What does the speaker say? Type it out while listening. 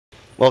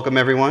Welcome,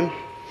 everyone.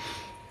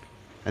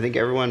 I think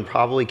everyone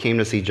probably came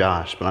to see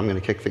Josh, but I'm going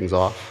to kick things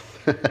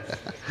off.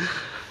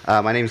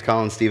 My name is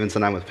Colin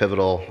Stevenson. I'm with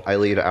Pivotal. I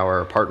lead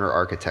our partner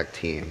architect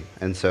team.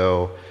 And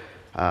so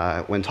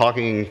when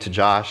talking to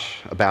Josh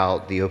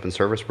about the Open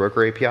Service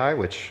Broker API,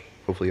 which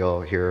hopefully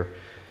you'll hear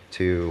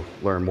to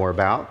learn more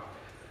about,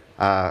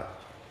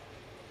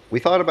 we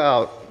thought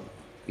about,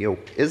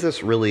 is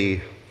this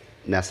really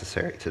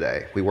necessary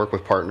today? We work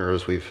with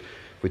partners.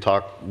 We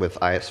talk with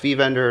ISV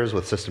vendors,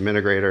 with system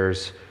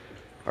integrators,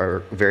 our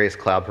various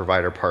cloud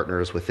provider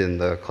partners within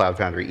the Cloud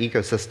Foundry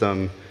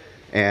ecosystem.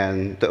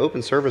 And the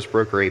Open Service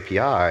Broker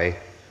API,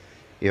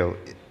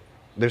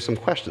 there's some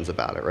questions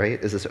about it, right?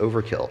 Is this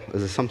overkill?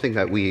 Is this something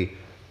that we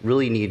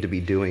really need to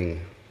be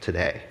doing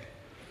today?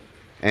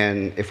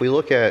 And if we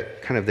look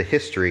at kind of the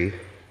history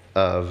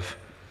of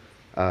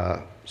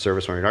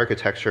service-oriented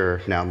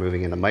architecture, now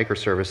moving into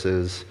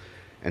microservices,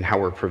 and how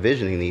we're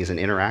provisioning these and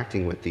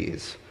interacting with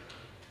these,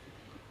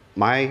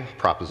 my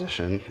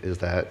proposition is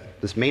that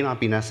this may not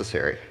be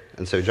necessary.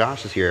 And so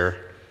Josh is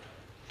here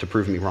to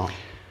prove me wrong.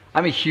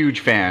 I'm a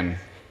huge fan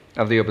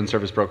of the Open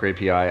Service Broker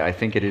API. I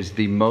think it is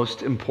the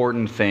most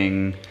important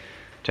thing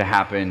to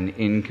happen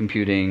in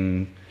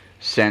computing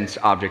since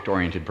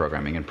object-oriented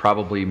programming, and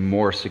probably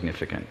more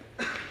significant.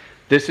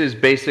 This is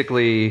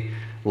basically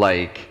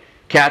like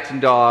cats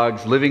and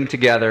dogs living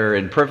together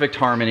in perfect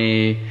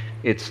harmony.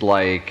 It's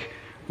like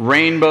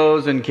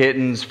rainbows and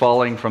kittens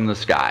falling from the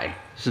sky.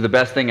 This is the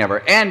best thing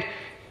ever. And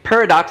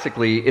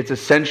paradoxically, it's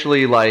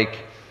essentially like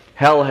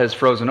hell has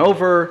frozen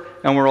over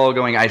and we're all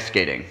going ice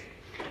skating.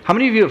 How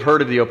many of you have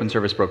heard of the Open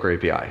Service Broker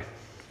API?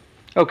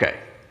 Okay,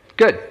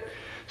 good.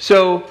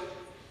 So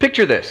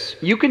picture this.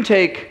 You can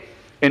take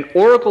an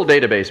Oracle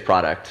database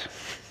product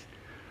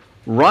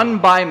run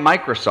by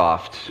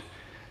Microsoft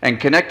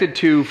and connected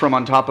to from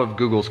on top of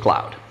Google's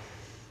cloud.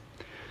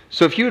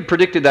 So if you had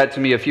predicted that to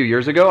me a few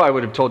years ago, I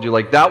would have told you,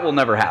 like, that will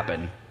never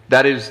happen.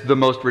 That is the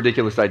most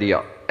ridiculous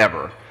idea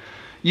ever.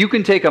 You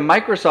can take a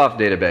Microsoft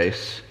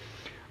database,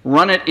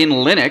 run it in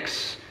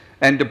Linux,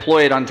 and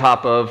deploy it on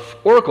top of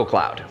Oracle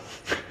Cloud.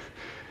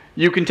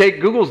 You can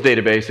take Google's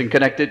database and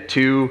connect it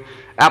to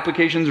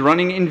applications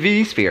running in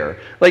vSphere.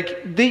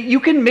 Like, you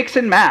can mix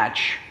and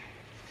match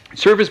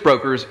service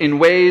brokers in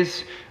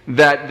ways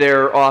that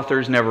their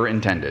authors never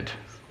intended.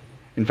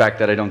 In fact,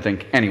 that I don't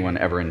think anyone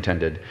ever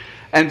intended.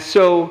 And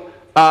so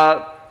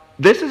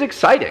this is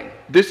exciting.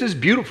 This is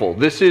beautiful.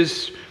 This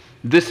is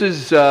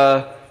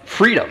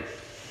freedom.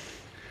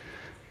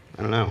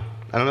 I don't know.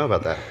 I don't know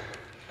about that.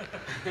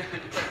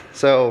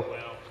 So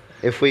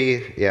if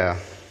we, yeah,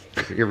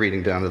 you're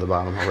reading down to the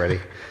bottom already.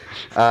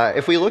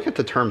 If we look at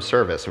the term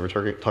service, and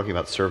we're talking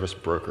about service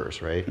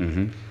brokers, right?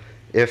 Mm-hmm.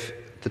 If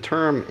the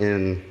term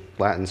in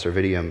Latin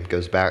servitium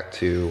goes back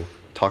to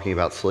talking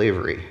about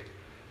slavery,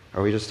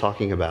 are we just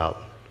talking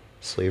about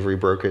slavery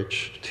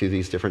brokerage to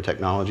these different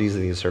technologies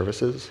and these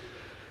services?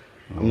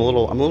 I'm a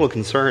little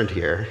concerned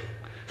here.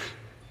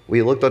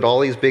 We looked at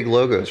all these big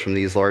logos from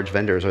these large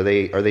vendors. Are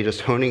they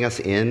just honing us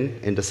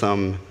into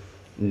some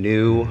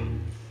new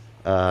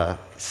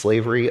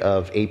slavery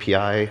of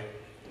API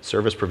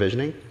service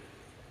provisioning?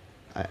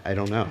 I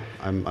don't know.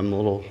 I'm a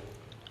little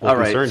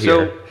concerned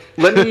here.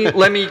 So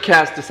let me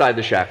cast aside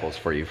the shackles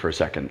for you for a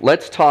second.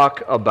 Let's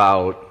talk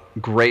about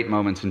great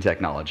moments in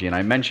technology. And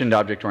I mentioned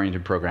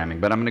object-oriented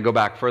programming, but I'm going to go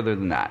back further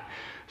than that.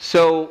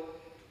 So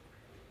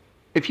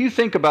if you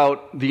think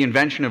about the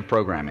invention of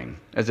programming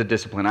as a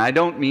discipline, I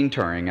don't mean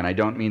Turing, and I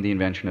don't mean the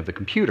invention of the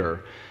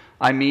computer.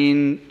 I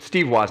mean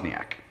Steve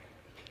Wozniak.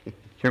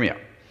 Hear me out.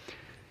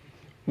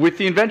 With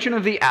the invention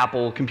of the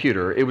Apple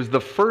computer, it was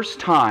the first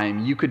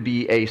time you could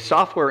be a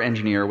software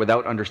engineer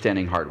without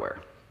understanding hardware.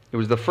 It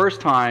was the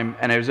first time,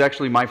 and it was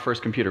actually my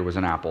first computer was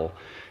an Apple,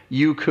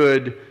 you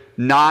could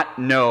not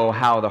know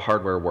how the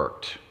hardware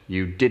worked.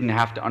 You didn't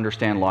have to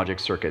understand logic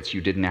circuits. You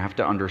didn't have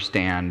to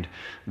understand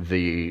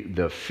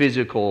the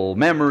physical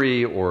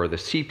memory or the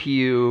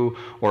CPU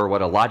or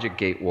what a logic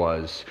gate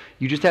was.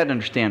 You just had to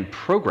understand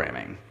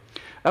programming.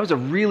 That was a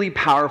really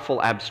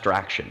powerful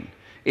abstraction.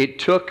 It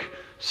took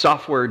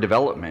software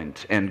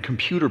development and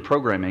computer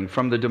programming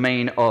from the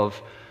domain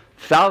of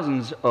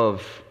thousands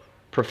of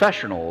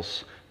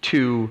professionals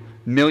to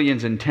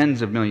millions and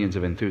tens of millions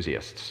of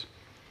enthusiasts.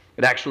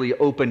 It actually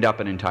opened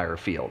up an entire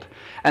field.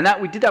 And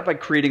we did that by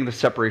creating the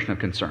separation of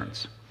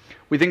concerns.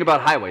 We think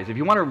about highways. If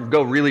you want to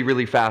go really,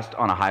 really fast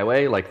on a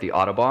highway, like the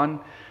Autobahn,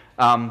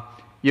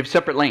 you have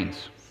separate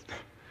lanes.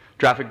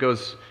 Traffic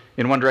goes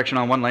in one direction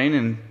on one lane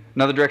and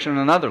another direction on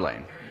another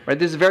lane. Right?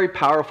 This is a very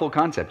powerful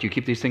concept. You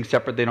keep these things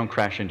separate, they don't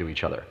crash into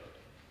each other.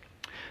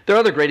 There are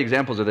other great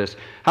examples of this.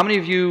 How many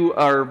of you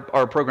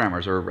are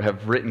programmers or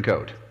have written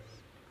code?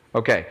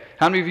 Okay.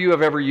 How many of you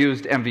have ever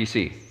used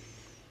MVC?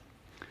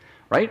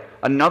 Right?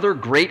 Another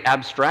great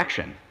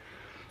abstraction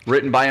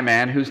written by a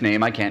man whose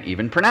name I can't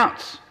even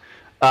pronounce,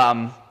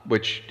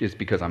 which is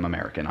because I'm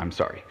American, I'm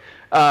sorry.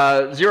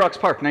 Xerox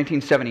PARC,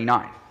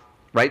 1979,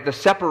 right? The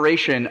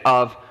separation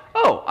of,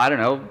 oh, I don't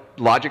know,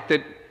 logic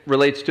that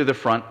relates to the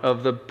front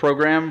of the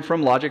program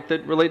from logic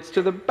that relates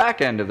to the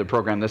back end of the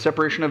program, the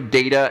separation of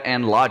data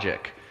and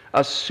logic.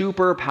 A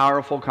super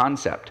powerful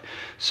concept.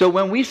 So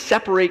when we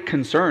separate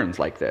concerns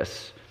like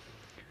this,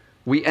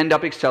 we end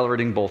up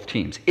accelerating both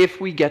teams,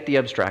 if we get the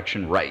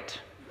abstraction right.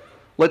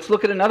 Let's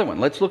look at another one.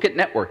 Let's look at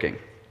networking.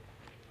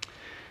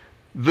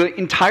 The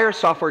entire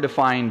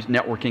software-defined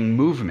networking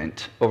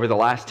movement over the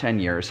last 10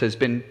 years has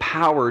been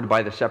powered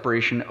by the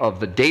separation of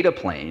the data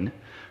plane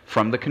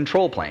from the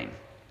control plane.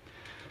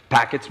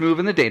 Packets move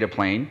in the data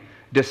plane,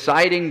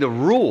 deciding the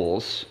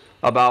rules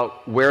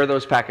about where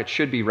those packets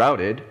should be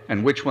routed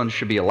and which ones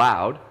should be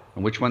allowed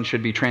and which ones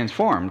should be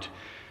transformed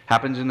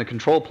happens in the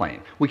control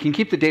plane. We can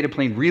keep the data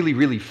plane really,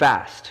 really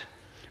fast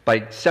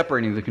by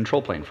separating the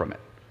control plane from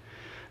it.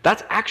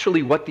 That's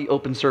actually what the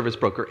Open Service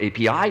Broker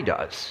API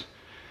does.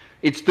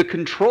 It's the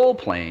control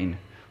plane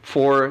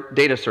for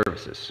data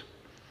services.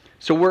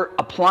 So we're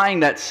applying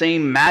that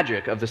same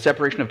magic of the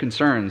separation of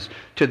concerns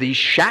to these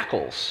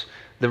shackles,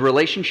 the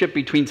relationship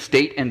between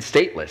state and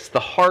stateless.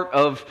 The heart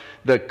of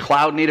the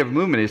cloud native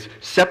movement is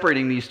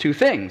separating these two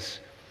things.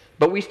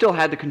 But we still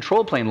had the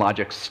control plane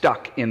logic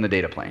stuck in the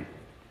data plane.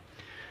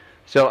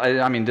 So,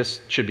 I mean,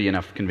 this should be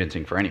enough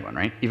convincing for anyone,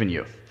 right? Even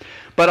you.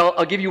 But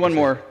I'll give you one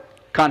more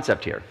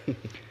concept here.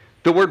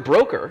 The word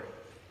broker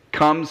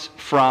comes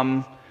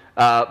from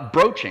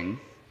broaching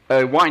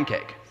a wine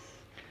keg.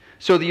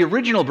 So the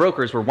original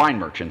brokers were wine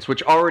merchants,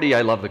 which already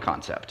I love the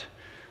concept,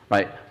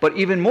 right? But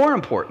even more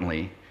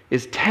importantly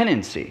is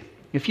tenancy.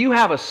 If you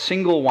have a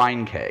single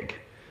wine keg,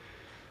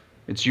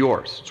 it's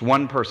yours. It's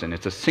one person.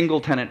 It's a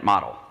single tenant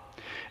model.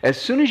 As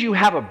soon as you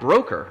have a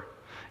broker,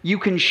 you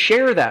can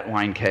share that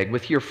wine keg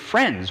with your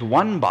friends,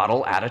 one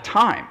bottle at a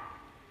time.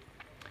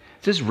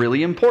 This is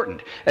really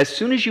important. As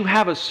soon as you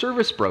have a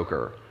service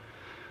broker,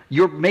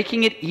 you're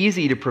making it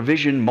easy to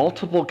provision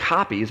multiple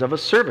copies of a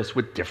service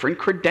with different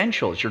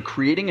credentials. You're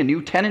creating a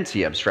new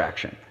tenancy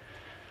abstraction.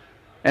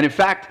 And in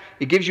fact,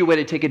 it gives you a way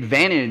to take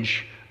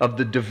advantage of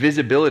the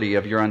divisibility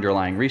of your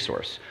underlying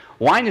resource.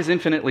 Wine is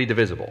infinitely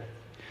divisible,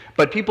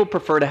 but people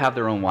prefer to have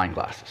their own wine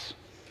glasses.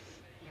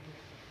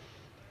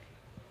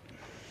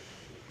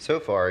 So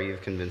far,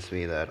 you've convinced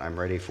me that I'm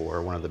ready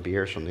for one of the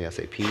beers from the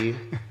SAP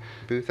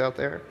booth out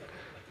there.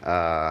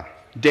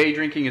 Day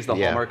drinking is the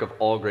hallmark of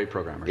all great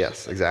programmers.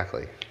 Yes,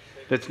 exactly.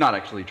 That's not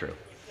actually true.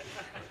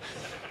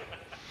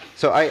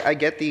 So I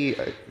get the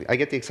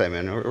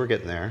excitement. We're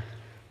getting there.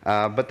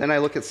 But then I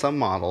look at some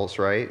models,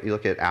 right? You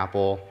look at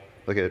Apple,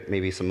 look at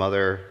maybe some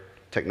other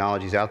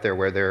technologies out there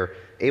where they're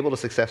able to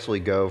successfully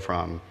go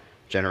from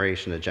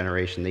generation to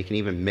generation. They can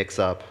even mix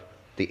up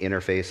the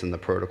interface and the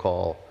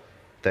protocol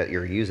that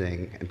you're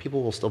using, and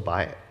people will still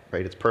buy it,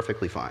 right? It's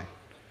perfectly fine.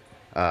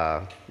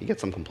 You get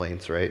some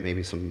complaints, right?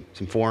 Maybe some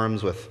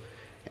forums with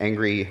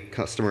angry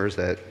customers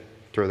that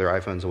throw their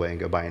iPhones away and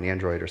go buy an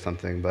Android or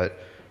something,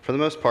 but for the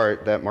most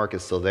part, that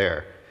market's still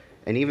there.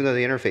 And even though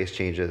the interface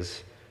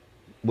changes,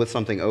 with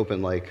something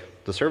open like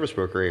the Service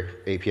Broker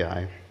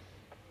API,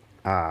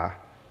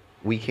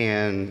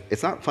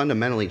 it's not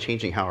fundamentally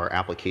changing how our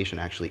application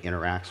actually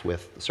interacts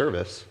with the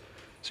service,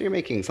 so you're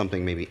making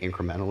something maybe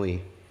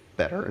incrementally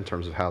better in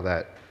terms of how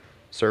that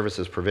service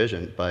is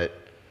provisioned, but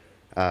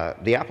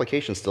the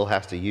application still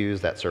has to use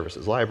that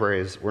services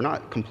libraries. We're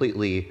not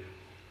completely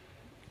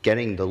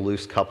getting the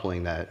loose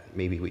coupling that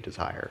maybe we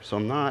desire. So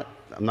I'm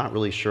not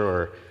really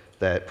sure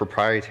that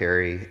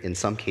proprietary in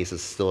some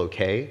cases is still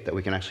okay, that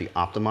we can actually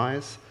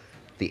optimize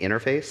the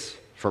interface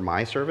for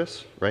my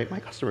service, right? My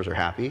customers are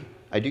happy.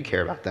 I do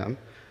care about them,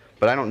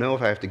 but I don't know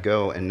if I have to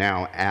go and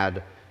now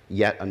add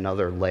yet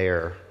another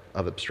layer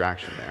of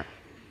abstraction there.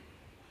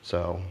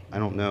 So I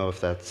don't know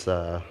if that's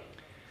not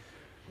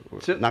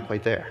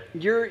quite there.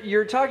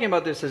 You're talking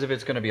about this as if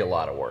it's going to be a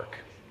lot of work,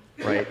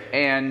 right?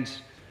 And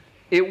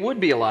it would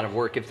be a lot of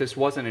work if this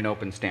wasn't an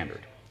open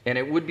standard. And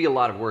it would be a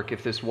lot of work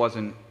if this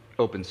wasn't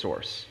open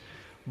source.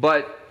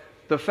 But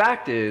the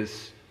fact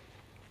is,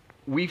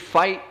 we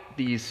fight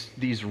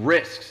these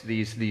risks,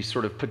 these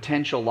sort of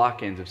potential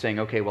lock-ins of saying,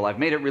 okay, well, I've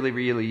made it really,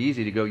 really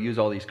easy to go use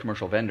all these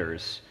commercial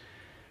vendors.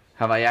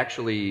 Have I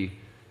actually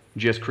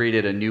just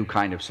created a new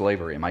kind of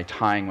slavery? Am I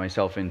tying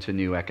myself into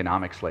new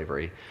economic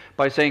slavery?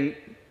 By saying,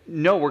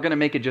 no, we're going to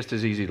make it just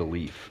as easy to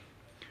leave,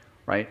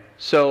 right?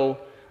 So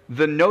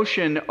the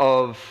notion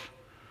of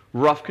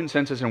rough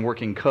consensus and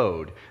working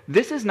code,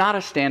 this is not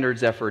a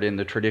standards effort in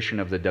the tradition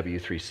of the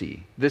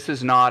W3C. This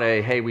is not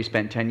a, hey, we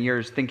spent 10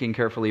 years thinking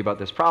carefully about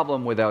this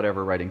problem without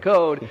ever writing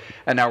code,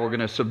 and now we're going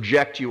to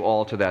subject you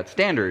all to that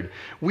standard.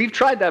 We've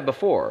tried that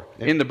before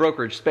in the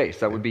brokerage space.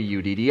 That would be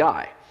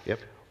UDDI. Yep.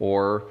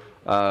 Or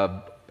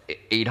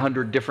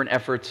 800 different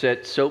efforts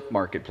at SOAP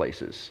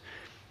marketplaces.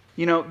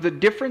 You know, the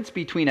difference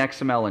between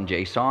XML and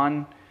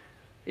JSON,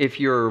 if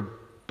you're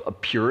a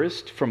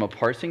purist from a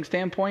parsing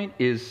standpoint,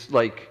 is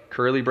like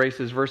curly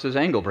braces versus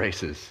angle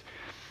braces.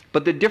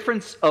 But the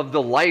difference of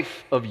the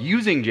life of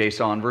using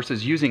JSON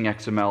versus using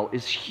XML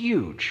is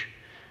huge.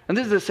 And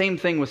this is the same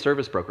thing with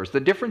service brokers.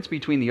 The difference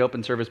between the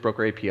Open Service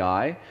Broker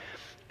API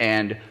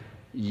and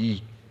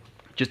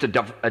just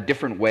a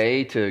different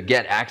way to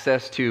get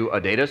access to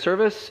a data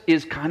service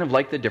is kind of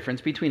like the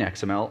difference between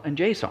XML and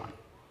JSON.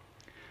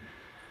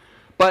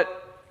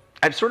 But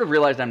I've sort of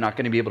realized I'm not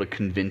going to be able to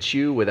convince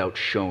you without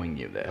showing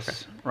you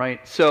this, right?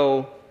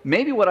 So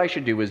maybe what I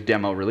should do is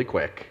demo really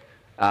quick,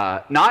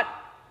 not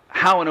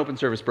how an open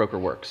service broker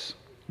works,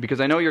 because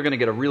I know you're going to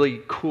get a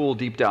really cool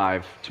deep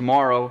dive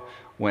tomorrow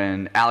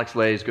when Alex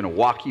Lay is going to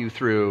walk you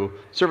through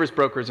service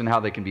brokers and how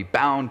they can be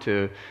bound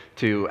to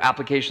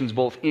applications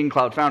both in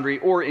Cloud Foundry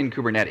or in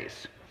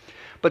Kubernetes.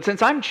 But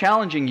since I'm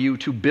challenging you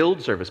to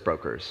build service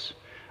brokers,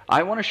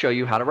 I want to show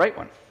you how to write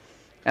one.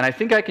 And I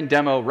think I can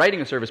demo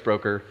writing a service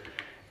broker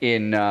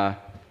in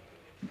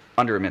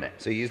under a minute.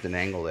 So you used an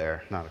angle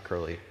there, not a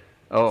curly.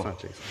 Oh,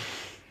 that's not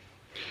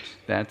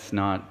JSON. that's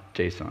not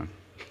JSON.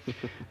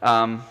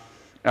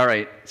 All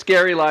right,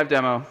 scary live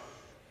demo.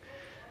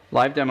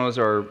 Live demos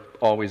are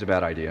always a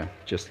bad idea,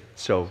 just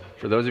so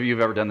for those of you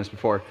who've ever done this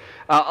before.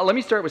 Let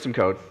me start with some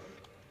code,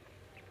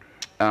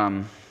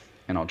 and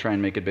I'll try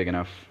and make it big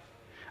enough.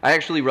 I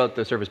actually wrote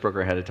the service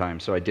broker ahead of time,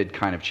 so I did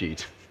kind of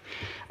cheat.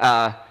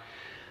 I'm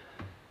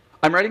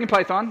writing in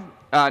Python,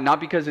 not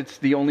because it's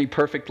the only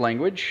perfect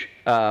language,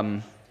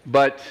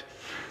 but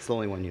it's the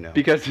only one you know.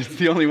 Because it's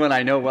the only one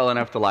I know well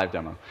enough to live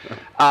demo.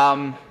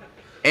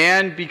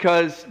 And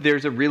because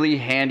there's a really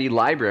handy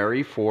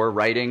library for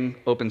writing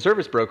open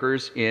service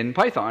brokers in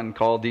Python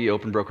called the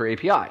Open Broker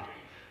API.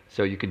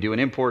 So you can do an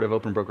import of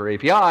Open Broker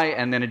API,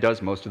 and then it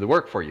does most of the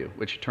work for you,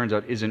 which it turns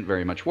out isn't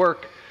very much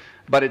work,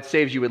 but it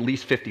saves you at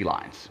least 50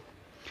 lines.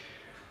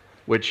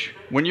 Which,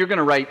 when you're going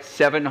to write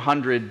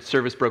 700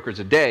 service brokers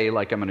a day,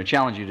 like I'm going to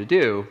challenge you to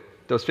do,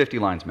 those 50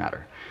 lines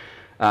matter.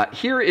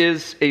 Here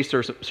is a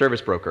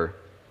service broker,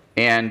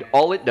 and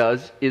all it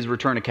does is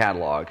return a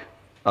catalog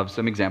of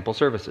some example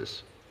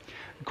services.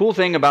 The cool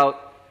thing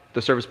about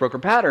the service broker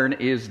pattern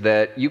is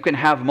that you can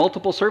have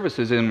multiple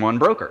services in one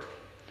broker.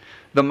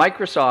 The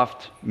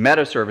Microsoft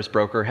Meta Service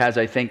Broker has,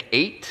 I think,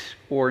 8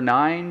 or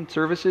 9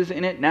 services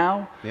in it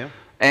now. Yeah.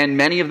 And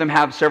many of them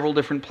have several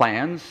different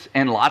plans,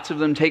 and lots of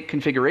them take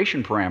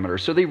configuration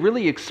parameters. So they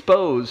really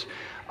expose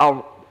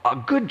a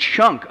good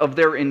chunk of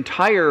their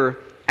entire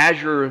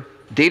Azure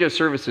Data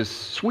Services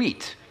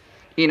suite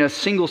in a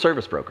single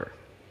service broker.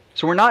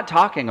 So we're not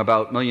talking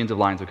about millions of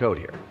lines of code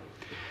here.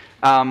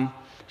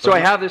 So I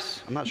have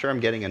this. I'm not sure I'm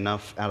getting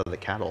enough out of the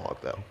catalog,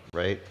 though,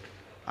 right?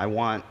 I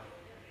want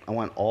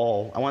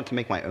to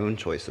make my own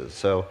choices.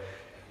 So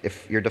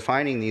if you're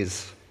defining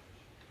these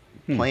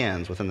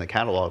plans within the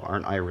catalog,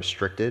 aren't I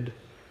restricted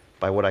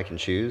by what I can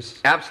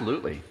choose?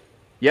 Absolutely.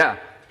 Yeah.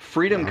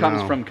 Freedom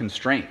comes from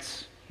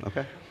constraints.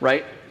 Okay.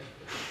 Right?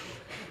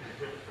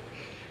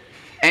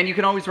 And you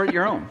can always write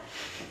your own.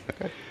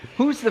 Okay.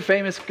 Who's the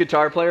famous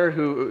guitar player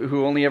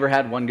who only ever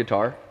had one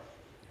guitar?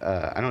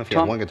 I don't know if he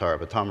had one guitar,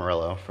 but Tom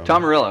Morello.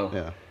 Tom Morello.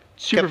 Yeah.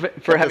 Super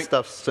for having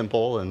stuff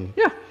simple and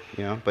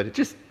but it's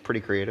just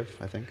pretty creative,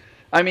 I think.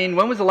 I mean,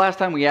 when was the last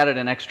time we added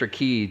an extra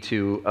key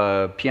to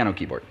a piano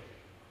keyboard?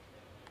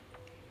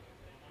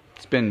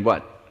 It's been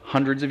what,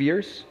 hundreds of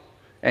years?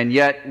 And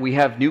yet we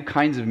have new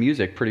kinds of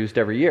music produced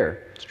every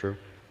year. It's true.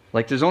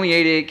 Like there's only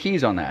 88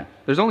 keys on that.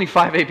 There's only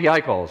 5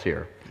 API calls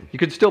here. You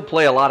could still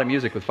play a lot of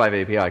music with 5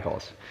 API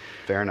calls.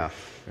 Fair enough.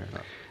 Fair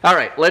enough. All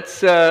right,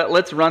 let's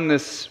run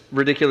this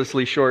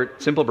ridiculously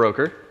short simple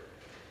broker.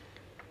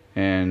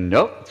 And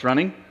nope, it's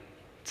running.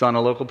 It's on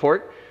a local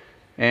port.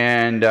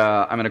 And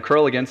I'm going to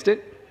curl against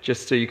it,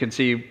 just so you can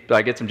see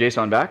I get some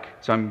JSON back.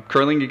 So I'm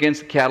curling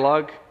against the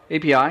catalog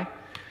API.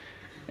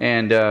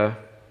 And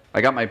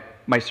I got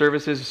my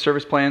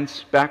service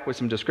plans back with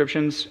some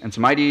descriptions and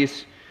some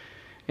IDs.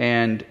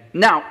 And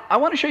now, I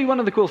want to show you one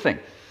other cool thing.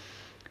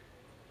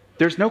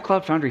 There's no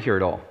Cloud Foundry here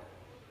at all.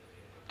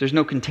 There's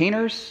no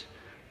containers.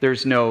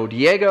 There's no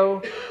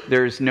Diego.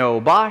 There's no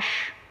Bosch.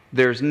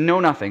 There's no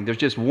nothing. There's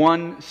just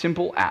one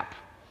simple app.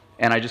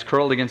 And I just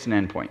curled against an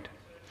endpoint.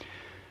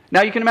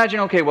 Now you can imagine,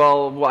 okay,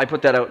 well, I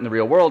put that out in the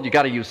real world. You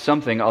got to use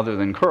something other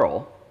than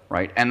curl,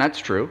 right? And that's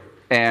true.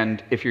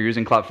 And if you're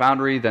using Cloud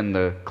Foundry, then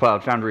the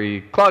Cloud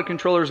Foundry cloud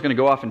controller is going to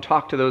go off and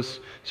talk to those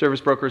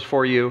service brokers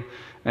for you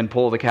and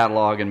pull the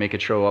catalog and make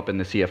it show up in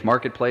the CF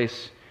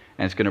marketplace.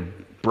 And it's going to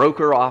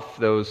broker off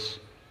those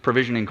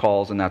provisioning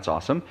calls, and that's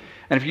awesome.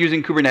 And if you're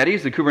using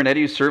Kubernetes, the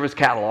Kubernetes service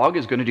catalog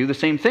is going to do the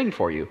same thing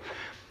for you.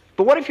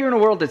 But what if you're in a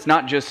world that's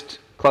not just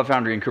Cloud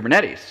Foundry and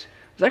Kubernetes?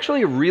 There's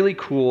actually a really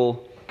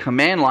cool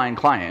command line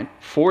client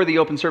for the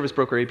Open Service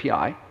Broker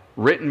API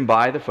written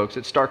by the folks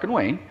at Stark &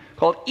 Wayne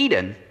called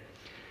Eden.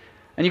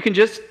 And you can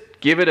just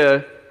give it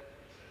a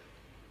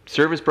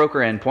service broker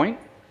endpoint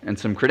and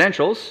some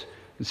credentials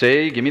and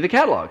say, give me the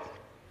catalog.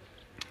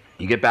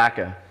 You get back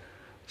a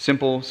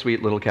simple,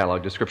 sweet little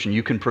catalog description.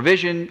 You can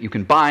provision, you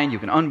can bind, you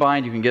can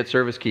unbind, you can get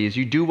service keys.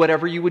 You do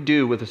whatever you would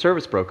do with a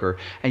service broker,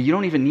 and you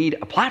don't even need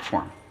a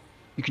platform.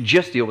 You can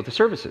just deal with the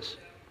services.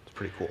 It's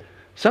pretty cool.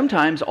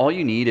 Sometimes all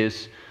you need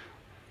is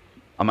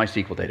a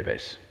MySQL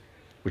database,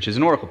 which is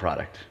an Oracle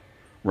product,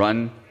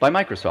 run by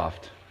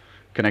Microsoft,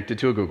 connected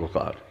to a Google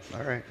Cloud.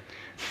 All right.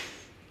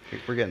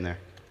 We're getting there.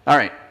 All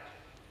right.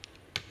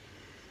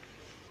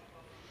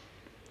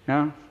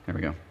 No? There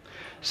we go.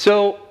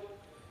 So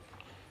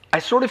I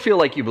sort of feel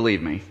like you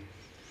believe me.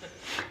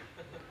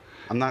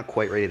 I'm not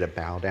quite ready to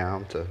bow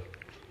down to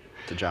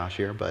Josh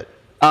here, but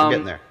we're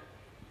getting there.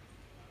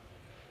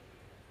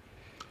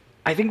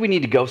 I think we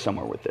need to go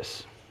somewhere with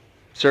this.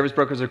 Service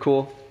brokers are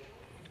cool.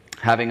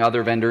 Having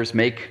other vendors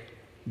make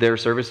their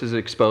services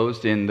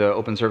exposed in the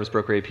Open Service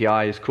Broker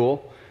API is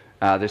cool.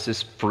 This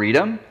is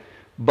freedom,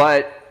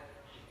 but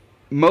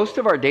most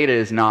of our data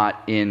is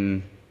not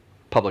in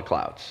public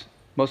clouds.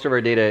 Most of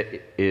our data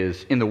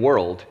is in the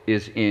world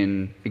is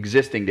in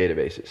existing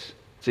databases.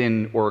 It's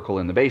in Oracle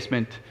in the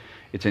basement.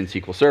 It's in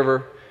SQL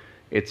Server.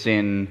 It's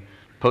in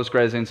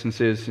Postgres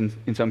instances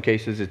in some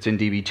cases. It's in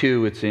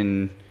DB2. It's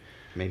in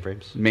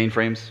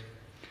mainframes.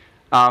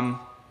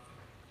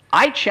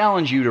 I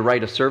challenge you to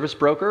write a service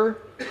broker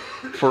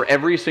for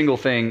every single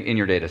thing in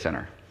your data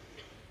center.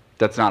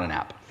 That's not an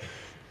app.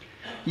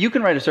 You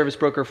can write a service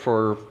broker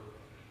for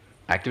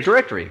Active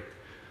Directory,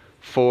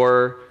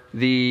 for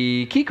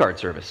the keycard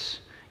service.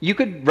 You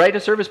could write a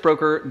service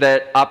broker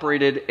that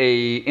operated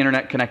a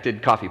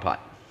internet-connected coffee pot.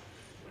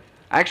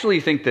 I actually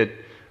think that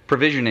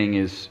provisioning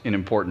is an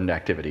important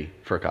activity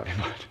for a coffee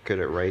pot. Could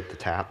it write the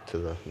tap to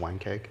the wine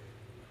keg?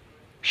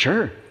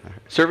 Sure.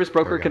 Service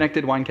broker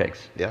connected wine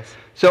kegs. Yes.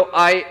 So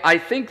I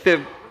think that,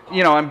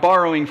 I'm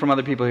borrowing from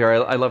other people here.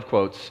 I love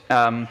quotes.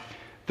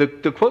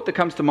 The quote that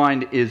comes to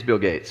mind is Bill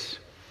Gates.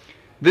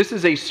 This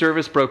is a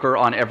service broker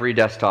on every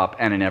desktop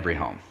and in every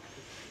home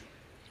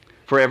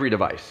for every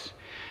device.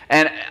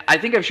 And I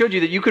think I've showed you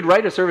that you could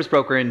write a service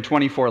broker in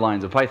 24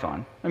 lines of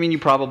Python. I mean, you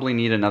probably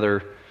need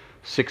another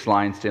 6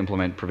 lines to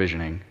implement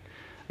provisioning.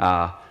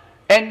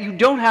 And you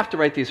don't have to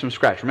write these from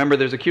scratch. Remember,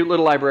 there's a cute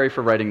little library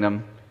for writing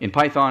them. In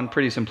Python,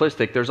 pretty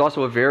simplistic. There's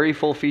also a very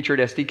full-featured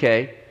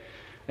SDK.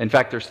 In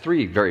fact, there's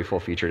 3 very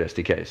full-featured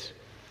SDKs.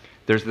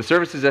 There's the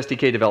Services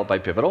SDK developed by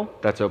Pivotal.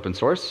 That's open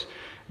source.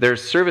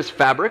 There's Service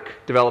Fabric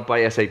developed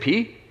by SAP,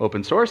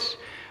 open source.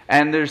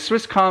 And there's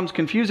Swisscom's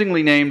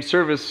confusingly named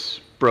Service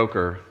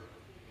Broker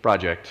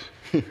project,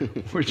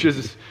 which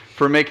is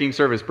for making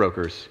service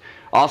brokers,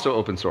 also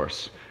open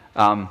source.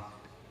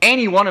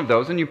 Any one of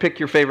those, and you pick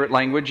your favorite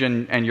language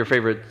and your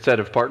favorite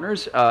set of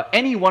partners,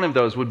 any one of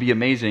those would be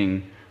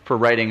amazing for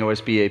writing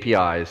OSB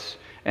APIs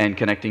and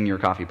connecting your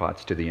coffee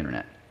pots to the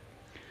internet,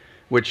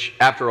 which,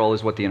 after all,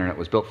 is what the internet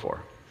was built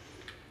for.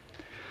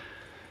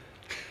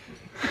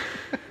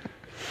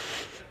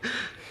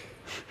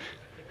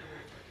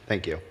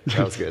 Thank you.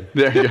 That was good.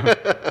 There you go.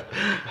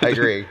 I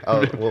agree.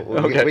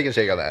 Okay. We can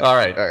shake on that. All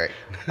right. All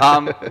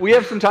right. We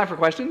have some time for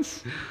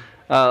questions.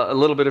 A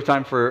little bit of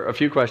time for a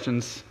few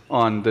questions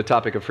on the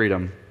topic of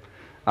freedom,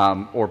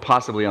 or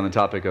possibly on the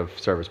topic of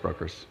service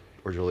brokers.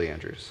 Or Julie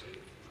Andrews.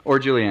 Or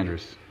Julie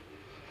Andrews.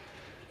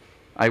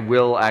 I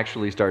will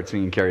actually start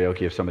singing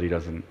karaoke if somebody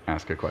doesn't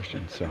ask a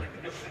question. So,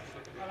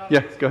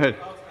 yeah, go ahead.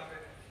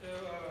 So,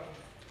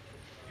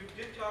 you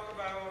did talk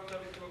about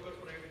service brokers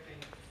for everything,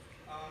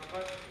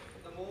 but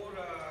the more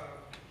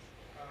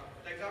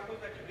the examples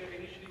that you gave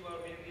initially were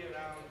mainly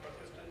around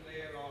persistent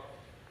layer or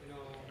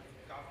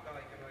Kafka.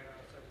 I can write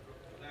a service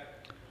broker for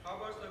that. How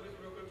about service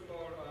brokers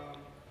for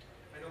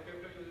I know people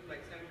use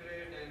like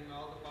SendGrid and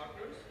all the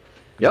partners.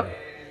 Yep.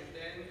 And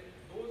then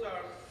those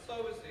are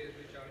services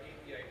which are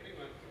API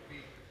driven. Could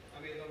be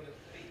Amazon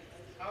S3.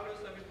 How does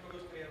service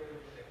brokers play a role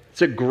there?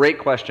 It's a great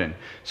question.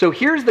 So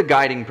here's the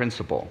guiding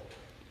principle.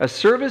 A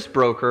service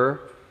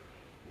broker,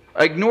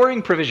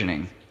 ignoring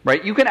provisioning,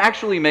 right? You can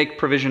actually make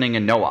provisioning a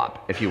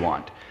no-op if you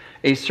want.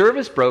 A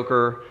service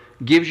broker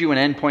gives you an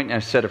endpoint and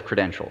a set of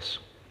credentials.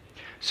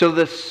 So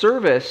the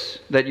service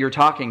that you're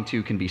talking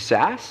to can be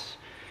SaaS.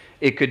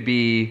 It could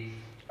be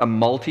a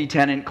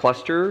multi-tenant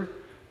cluster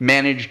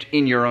managed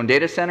in your own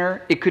data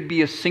center. It could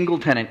be a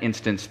single-tenant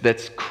instance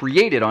that's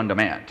created on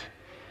demand.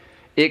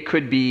 It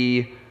could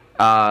be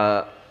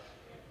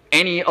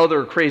any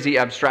other crazy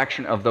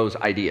abstraction of those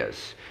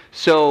ideas.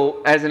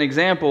 So as an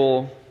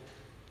example,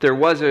 there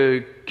was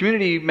a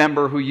community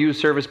member who used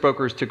service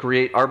brokers to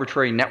create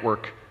arbitrary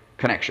network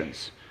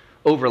connections,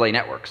 overlay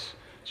networks.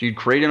 So you'd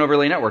create an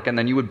overlay network, and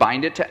then you would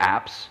bind it to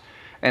apps,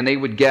 and they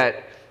would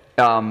get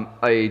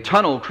a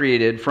tunnel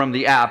created from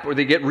the app, or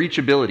they get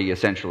reachability,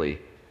 essentially.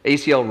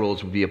 ACL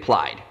rules would be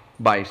applied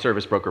by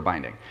service broker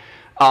binding.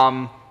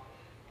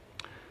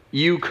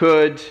 You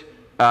could,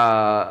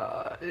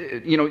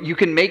 you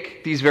can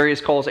make these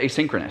various calls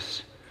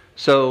asynchronous.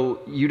 So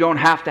you don't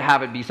have to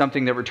have it be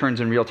something that returns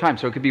in real time.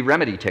 So it could be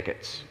remedy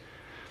tickets.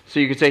 So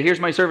you could say, here's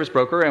my service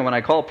broker, and when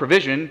I call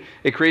provision,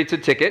 it creates a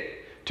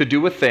ticket to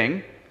do a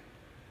thing.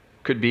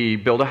 Could be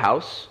build a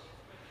house.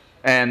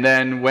 And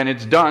then when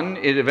it's done,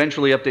 it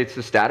eventually updates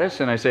the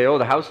status, and I say, oh,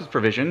 the house is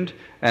provisioned.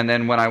 And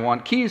then when I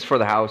want keys for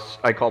the house,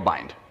 I call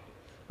bind.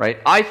 Right?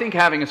 I think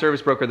having a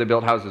service broker that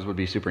built houses would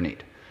be super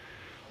neat.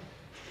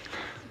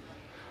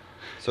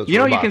 So you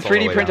can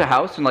 3D print a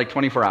house in like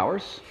 24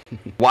 hours.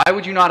 Why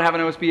would you not have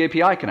an OSB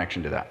API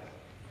connection to that?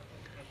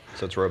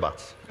 So it's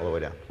robots all the way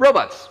down.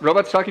 Robots.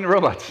 Robots talking to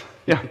robots.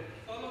 Yeah.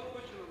 Follow-up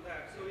question on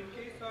that. So in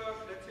case of,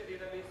 let's say,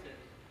 databases,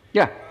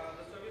 Yeah. the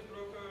service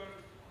broker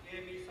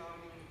gave me some,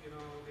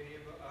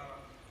 variable,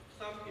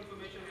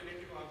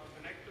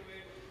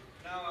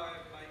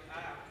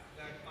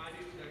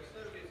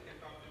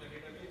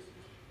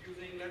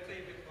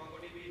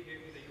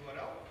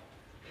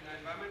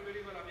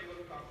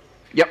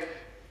 Yep.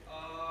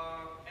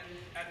 And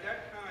at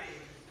that time,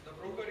 the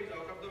broker is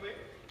out of the way,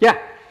 Yeah.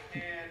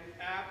 and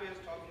app is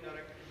talking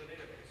directly to the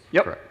database.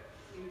 Yep. Correct.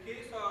 In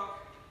case of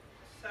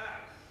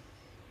SaaS,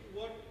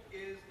 what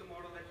is the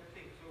model that you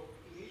think? So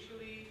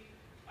initially,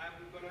 I'm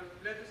gonna,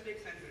 let's just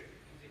take Sendgrid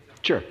as the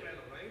example. Sure.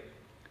 Trello, right?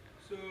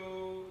 So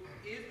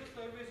is the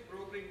service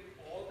brokering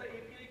all the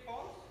API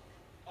calls,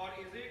 or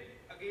is it,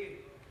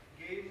 again,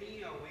 gave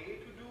me a way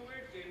to do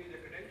it, gave me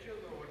the credentials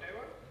or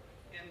whatever,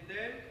 and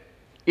then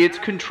It's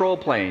control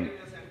plane.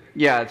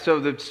 Yeah, so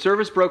the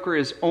service broker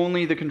is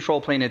only the control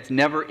plane. It's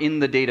never in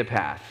the data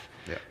path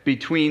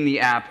between the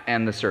app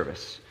and the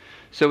service.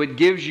 So it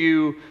gives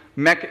you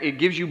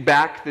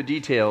back the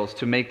details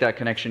to make that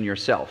connection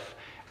yourself.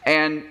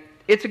 And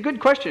it's a good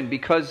question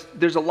because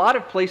there's a lot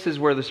of places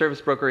where the service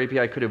broker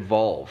API could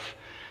evolve.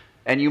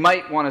 And you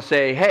might want to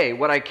say, hey,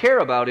 what I care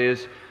about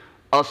is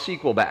a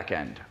SQL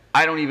backend.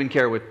 I don't even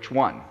care which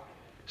one.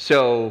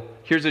 So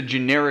here's a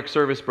generic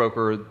service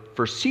broker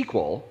for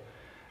SQL,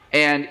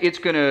 and it's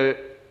going to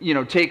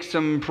take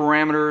some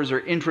parameters or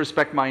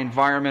introspect my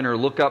environment or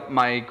look up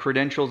my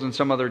credentials in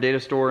some other data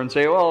store and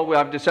say, well,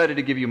 I've decided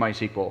to give you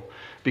MySQL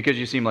because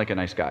you seem like a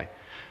nice guy.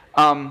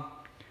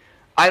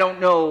 I don't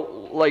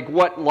know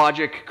what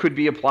logic could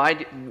be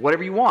applied,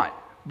 whatever you want,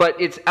 but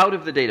it's out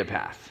of the data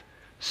path.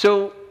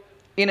 So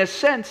in a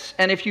sense,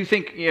 and if you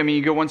think,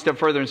 you go one step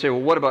further and say,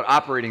 well, what about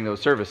operating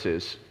those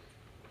services?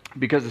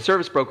 Because the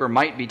service broker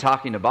might be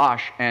talking to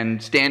Bosch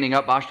and standing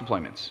up Bosch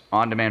deployments.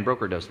 On-demand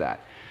broker does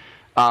that.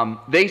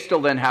 They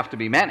still then have to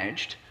be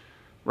managed,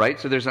 right?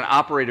 So there's an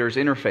operator's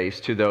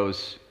interface to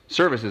those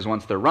services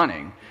once they're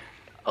running.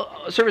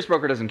 A service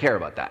broker doesn't care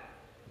about that.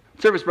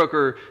 Service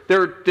broker,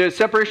 the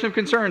separation of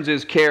concerns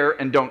is care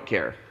and don't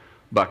care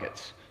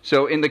buckets.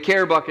 So in the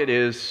care bucket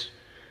is,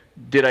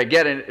 did I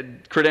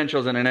get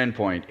credentials and an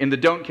endpoint? In the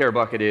don't care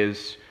bucket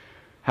is,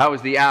 how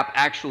is the app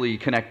actually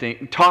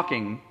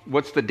talking?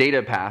 What's the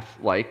data path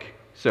like?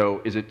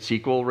 So is it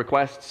SQL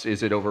requests?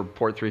 Is it over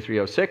port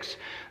 3306?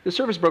 The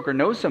service broker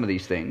knows some of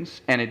these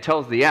things, and it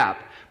tells the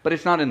app, but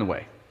it's not in the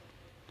way.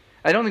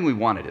 I don't think we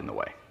want it in the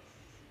way.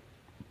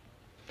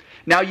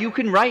 Now you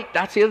can write,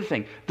 that's the other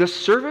thing. The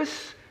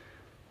service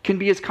can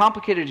be as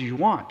complicated as you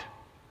want.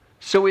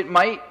 So it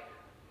might,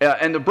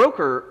 and the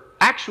broker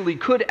actually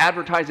could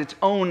advertise its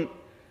own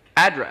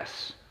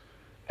address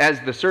as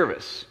the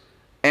service.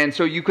 And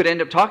so you could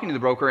end up talking to the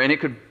broker, and it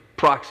could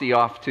proxy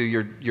off to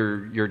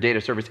your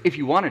data service if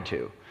you wanted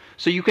to.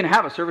 So you can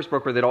have a service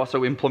broker that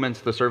also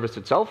implements the service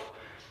itself.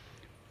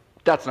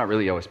 That's not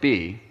really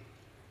OSB.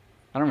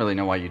 I don't really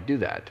know why you'd do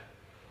that.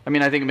 I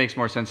think it makes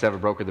more sense to have a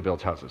broker that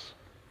builds houses.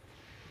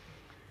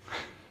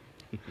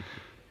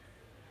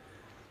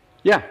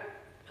 Yeah?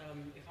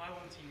 If I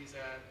want to use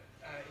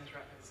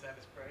interact with a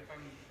service broker, if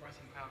I'm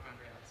writing Cloud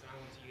Foundry apps and I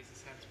want to use a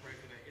service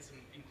broker that isn't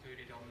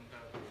included on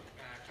the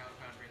Cloud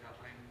Foundry that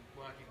I'm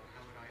working on,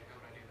 how would I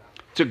do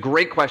that? It's a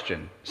great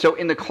question. So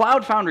in the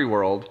Cloud Foundry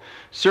world,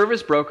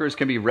 service brokers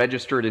can be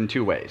registered in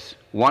two ways.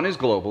 One is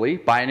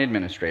globally by an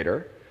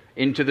administrator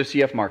into the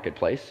CF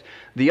marketplace.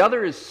 The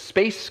other is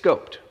space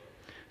scoped.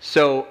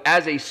 So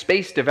as a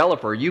space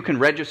developer, you can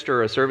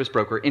register a service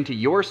broker into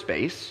your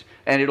space,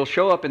 and it'll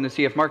show up in the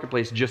CF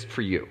marketplace just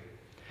for you.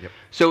 Yep.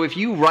 So if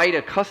you write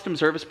a custom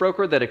service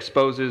broker that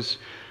exposes,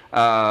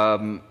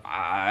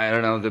 I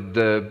don't know,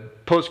 the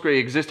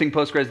existing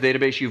Postgres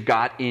database you've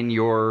got in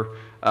your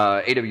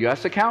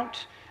AWS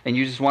account, and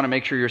you just want to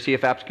make sure your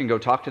CF apps can go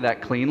talk to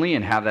that cleanly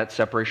and have that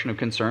separation of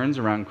concerns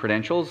around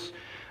credentials,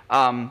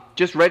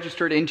 just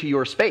register it into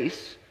your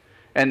space,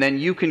 and then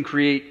you can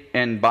create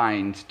and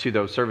bind to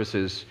those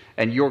services,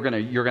 and you're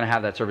gonna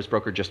have that service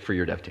broker just for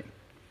your dev team.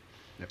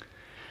 Yep.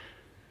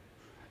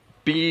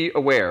 Be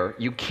aware,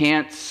 you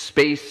can't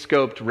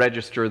space-scoped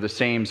register the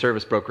same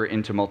service broker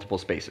into multiple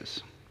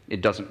spaces.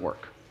 It doesn't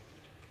work.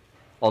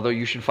 Although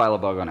you should file a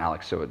bug on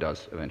Alex so it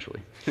does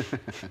eventually.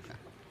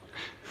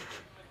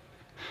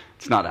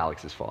 It's not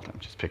Alex's fault, I'm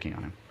just picking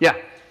on him. Yeah?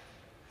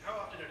 How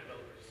often are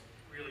developers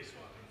really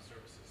swapping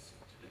services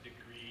to the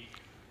degree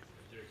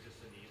that there exists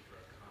a need for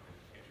a common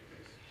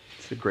interface?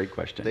 It's a great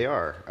question. They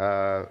are.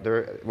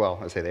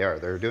 I say they are.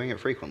 They're doing it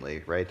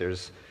frequently, right?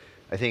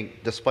 I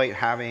think, despite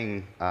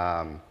having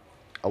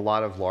a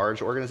lot of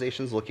large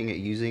organizations looking at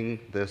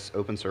using this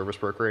open service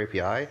broker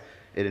API,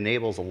 it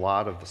enables a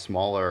lot of the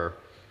smaller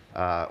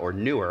or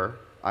newer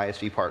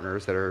ISV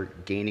partners that are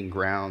gaining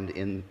ground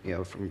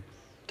from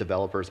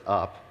developers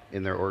up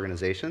in their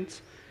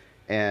organizations.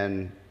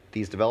 And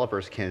these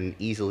developers can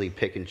easily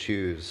pick and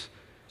choose,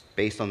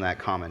 based on that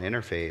common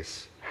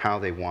interface, how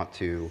they want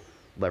to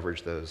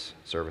leverage those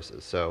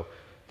services. So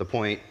the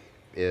point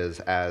is,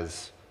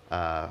 as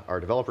our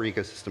developer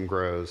ecosystem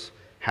grows,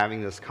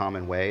 having this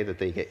common way that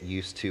they get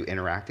used to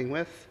interacting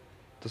with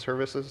the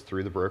services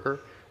through the broker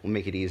will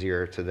make it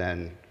easier to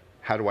then,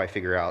 how do I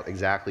figure out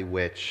exactly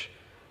which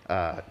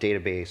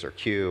database or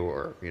queue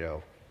or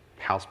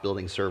house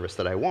building service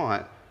that I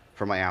want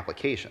for my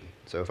application.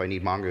 So if I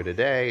need Mongo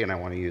today and I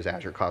want to use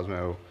Azure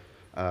Cosmos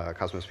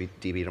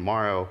DB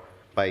tomorrow,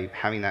 by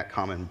having that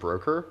common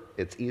broker,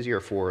 it's easier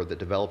for the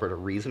developer to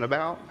reason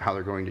about how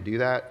they're going to do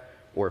that.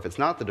 Or if it's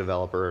not the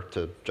developer,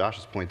 to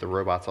Josh's point, the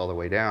robots all the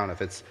way down,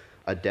 if it's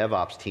a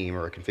DevOps team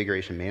or a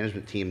configuration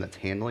management team that's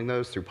handling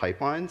those through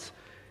pipelines,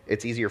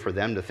 it's easier for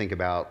them to think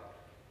about,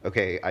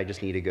 okay, I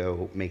just need to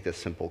go make this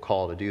simple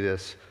call to do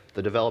this.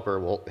 The developer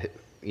will,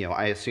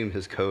 I assume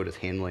his code is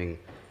handling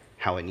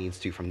how it needs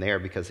to from there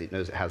because it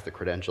knows it has the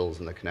credentials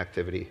and the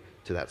connectivity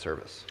to that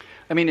service.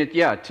 I mean,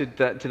 to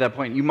that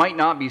point, you might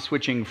not be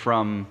switching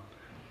from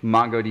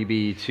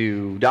MongoDB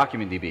to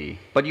DocumentDB,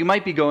 but you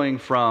might be going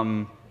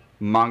from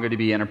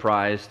MongoDB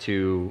Enterprise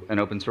to an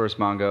open source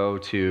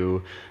Mongo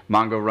to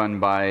Mongo run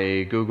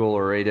by Google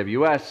or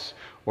AWS,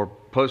 or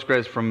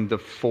Postgres from the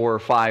 4 or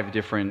 5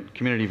 different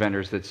community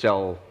vendors that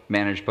sell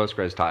managed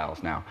Postgres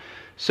tiles now.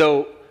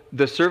 So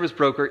the service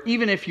broker,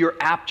 even if your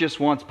app just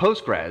wants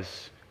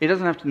Postgres, it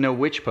doesn't have to know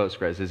which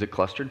Postgres. Is it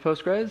clustered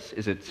Postgres?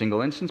 Is it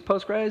single instance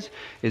Postgres?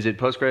 Is it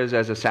Postgres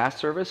as a SaaS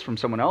service from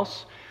someone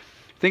else?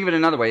 Think of it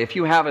another way. If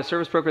you have a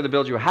service broker that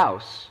builds you a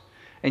house,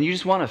 and you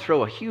just want to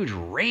throw a huge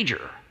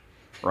rager,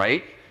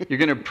 right? You're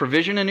going to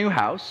provision a new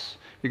house,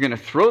 you're going to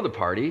throw the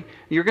party,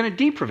 you're going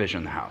to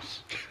deprovision the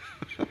house.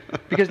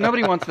 Because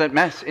nobody wants that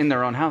mess in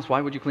their own house.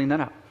 Why would you clean that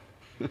up?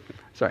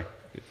 Sorry.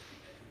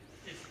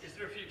 Is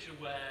there a future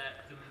where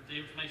the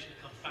information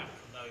that comes back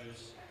from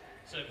those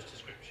service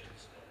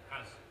descriptions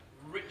has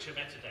richer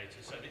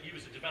metadata so that you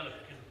as a developer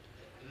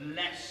can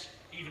less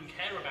even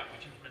care about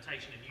which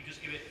implementation and you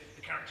just give it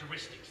the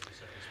characteristics of the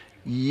service?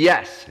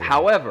 Yes.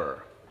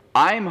 However,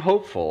 I'm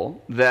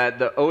hopeful that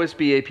the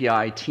OSB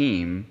API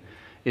team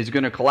is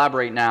going to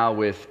collaborate now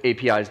with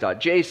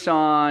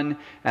APIs.json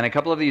and a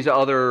couple of these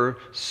other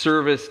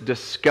service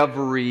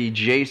discovery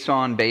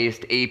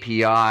JSON-based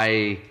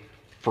API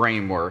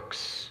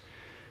frameworks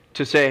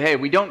to say, hey,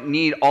 we don't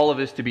need all of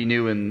this to be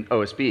new in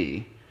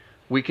OSB.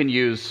 We can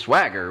use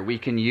Swagger, we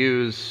can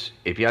use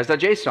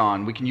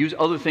APIs.json, we can use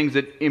other things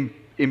that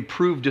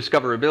improve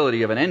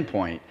discoverability of an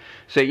endpoint.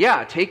 Say,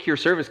 yeah, take your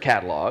service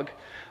catalog,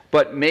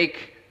 but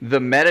make the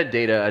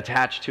metadata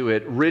attached to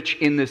it rich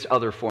in this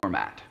other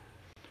format,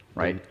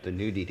 right? The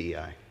new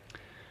DDI.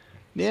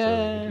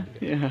 Yeah,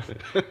 yeah.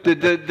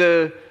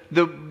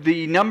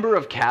 The number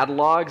of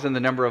catalogs and the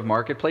number of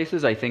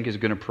marketplaces, I think, is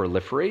going to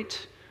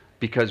proliferate,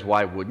 because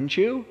why wouldn't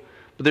you?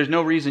 But there's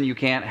no reason you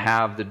can't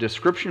have the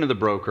description of the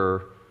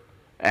broker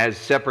as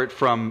separate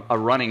from a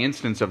running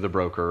instance of the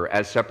broker,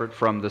 as separate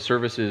from the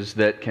services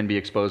that can be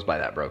exposed by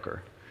that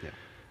broker. Yeah.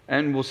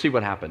 And we'll see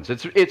what happens.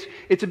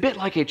 It's a bit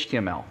like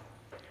HTML.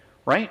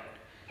 Right?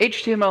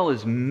 HTML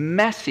is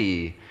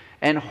messy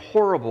and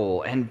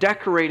horrible and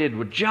decorated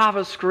with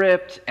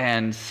JavaScript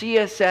and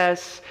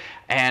CSS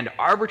and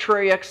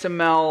arbitrary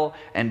XML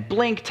and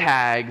blink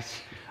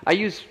tags. I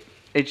use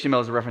HTML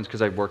as a reference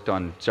because I've worked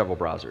on several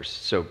browsers,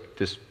 so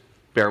just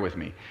bear with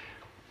me.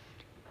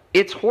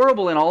 It's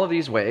horrible in all of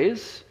these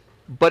ways,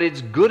 but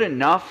it's good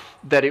enough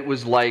that it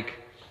was like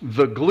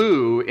the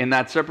glue in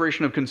that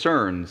separation of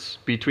concerns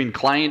between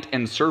client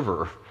and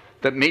server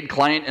that made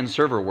client and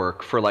server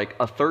work for like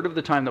 1/3 of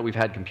the time that we've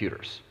had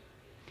computers.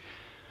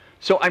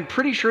 So I'm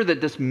pretty sure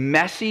that this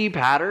messy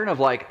pattern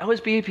of like,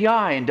 OSB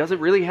API, and does it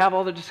really have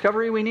all the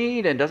discovery we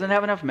need, and doesn't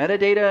have enough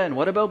metadata, and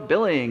what about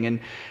billing,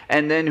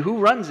 and then who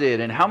runs it,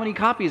 and how many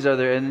copies are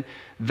there, and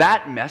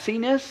that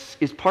messiness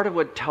is part of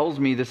what tells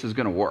me this is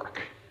going to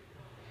work.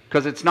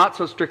 Because it's not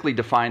so strictly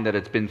defined that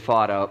it's been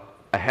thought up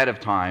ahead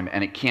of time,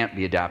 and it can't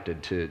be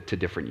adapted to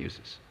different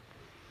uses.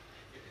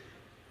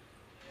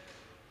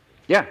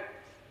 Yeah?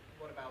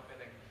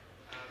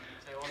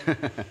 On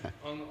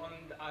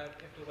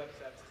typical web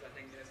services, I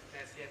think there's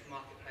CF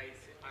Marketplace.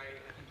 I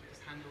think it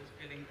just handles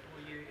billing for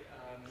you.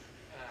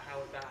 How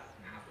is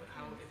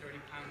there any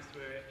plans to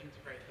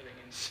integrate billing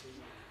into?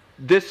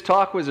 This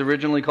talk was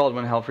originally called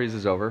When Hell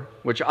Freezes Over,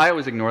 which I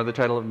always ignore the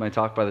title of my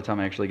talk by the time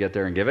I actually get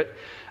there and give it.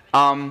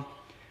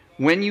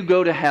 When you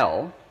go to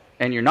hell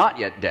and you're not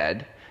yet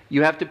dead,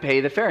 you have to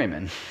pay the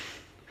ferryman.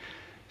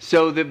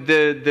 So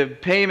the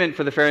payment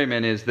for the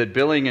ferryman is that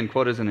billing and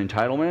quotas and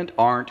entitlement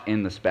aren't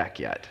in the spec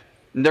yet.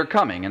 They're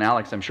coming, and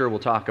Alex, I'm sure, will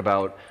talk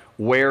about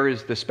where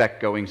is the spec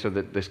going so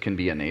that this can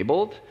be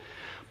enabled.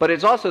 But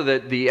it's also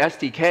that the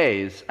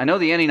SDKs, I know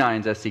the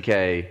Any9's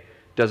SDK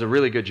does a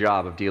really good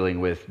job of dealing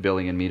with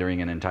billing and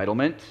metering and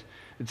entitlement.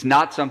 It's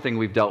not something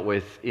we've dealt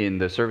with in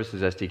the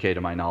services SDK,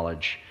 to my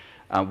knowledge.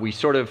 We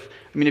sort of,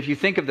 I mean, if you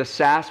think of the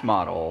SaaS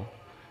model,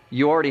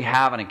 you already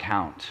have an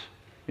account.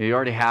 You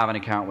already have an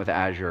account with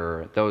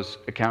Azure. Those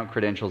account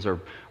credentials are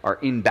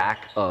in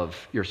back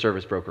of your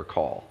service broker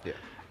call.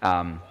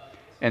 Yeah.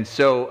 And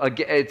so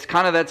it's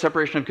kind of that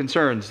separation of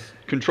concerns.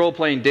 Control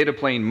plane, data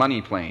plane,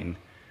 money plane.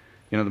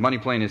 You know, the money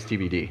plane is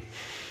TBD.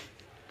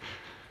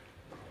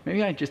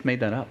 Maybe I just made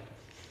that up.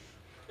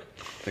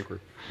 I think we're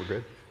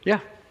good.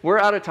 Yeah. We're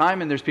out of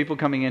time, and there's people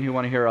coming in who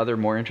want to hear other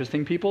more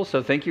interesting people.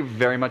 So thank you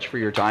very much for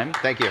your time.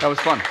 Thank you. That was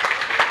fun.